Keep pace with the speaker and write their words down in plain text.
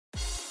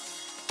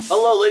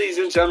Hello ladies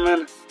and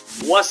gentlemen,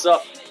 what's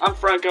up? I'm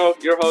Franco,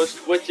 your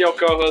host, with your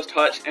co-host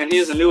Hutch, and he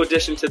is a new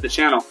addition to the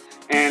channel.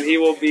 And he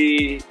will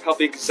be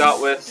helping us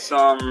out with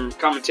some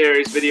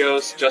commentaries,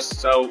 videos,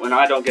 just so when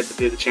I don't get to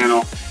do the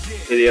channel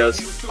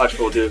videos, Hutch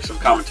will do some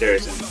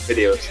commentaries and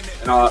videos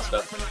and all that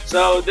stuff.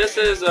 So this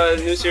is a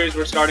new series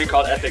we're starting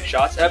called Epic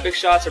Shots. Epic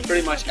Shots are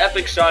pretty much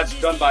epic shots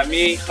done by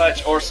me,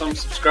 Hutch, or some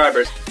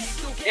subscribers.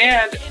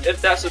 And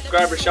if that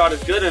subscriber shot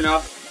is good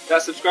enough,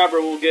 that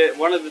subscriber will get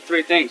one of the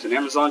three things: an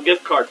Amazon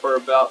gift card for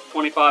about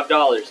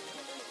 $25,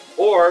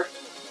 or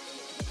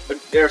an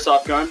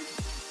airsoft gun,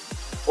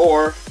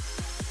 or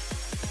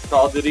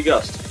Call of Duty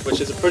Ghost,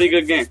 which is a pretty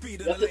good game. You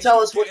have to tell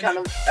us what kind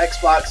of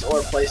Xbox or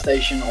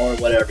PlayStation or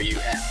whatever you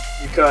have.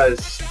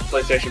 Because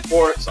PlayStation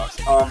 4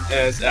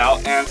 is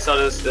out, and so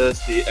does the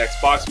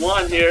Xbox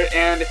One here.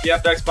 And if you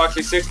have the Xbox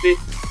 360,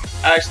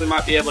 I actually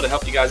might be able to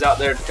help you guys out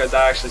there because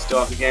I actually still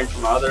have the game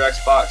from my other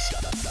Xbox.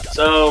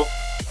 So,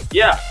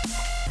 yeah.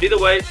 Either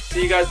way,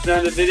 see you guys at the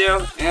end of the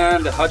video,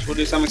 and Hutch will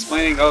do some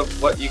explaining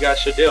of what you guys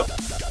should do.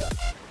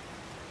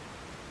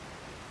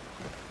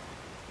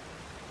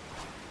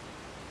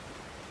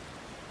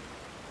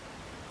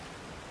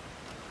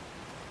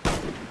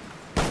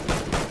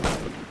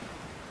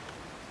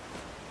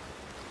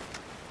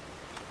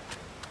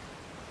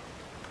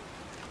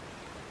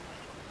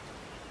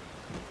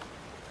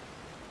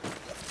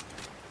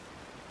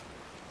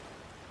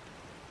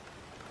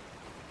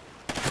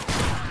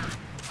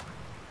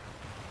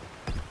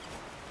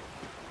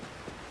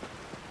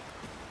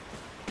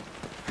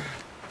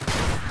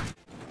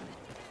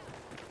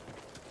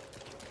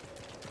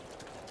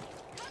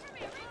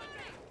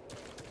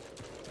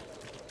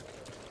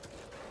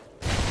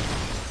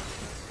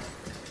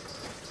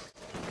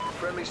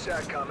 Friendly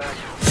SATCOM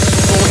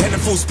active. Going heading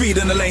full speed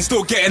in the lane,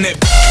 still getting it.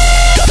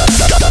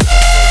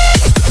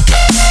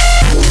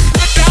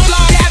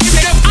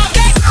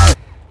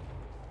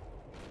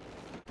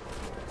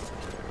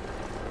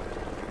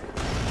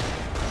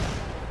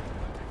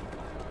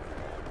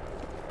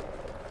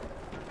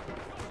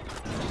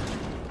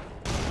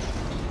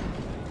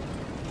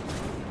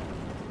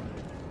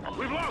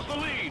 We've lost the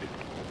lead.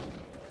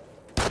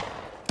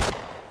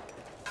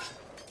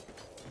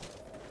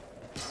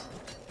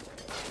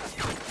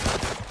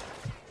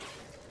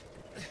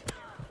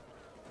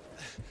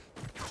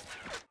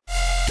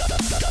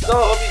 So,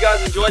 I hope you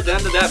guys enjoyed the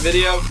end of that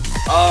video.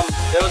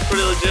 It was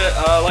pretty legit.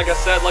 Like I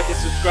said, lucky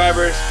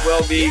subscribers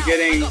will be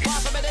getting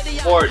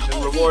rewards,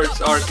 and rewards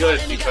are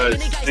good because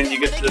then you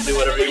get to do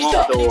whatever you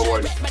want with the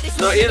rewards.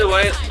 So either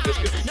way,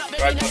 just get the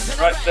subscribe button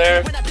right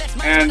there,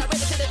 and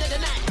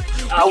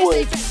I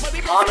would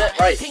comment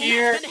right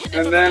here,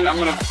 and then I'm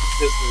gonna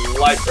just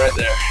like right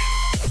there,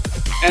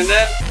 and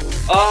then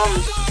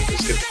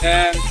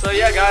and so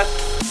yeah, guys,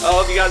 I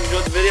hope you guys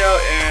enjoyed the video,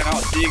 and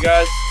I'll see you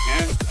guys,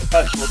 and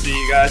Hutch will see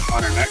you guys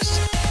on our next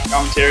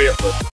commentary upload.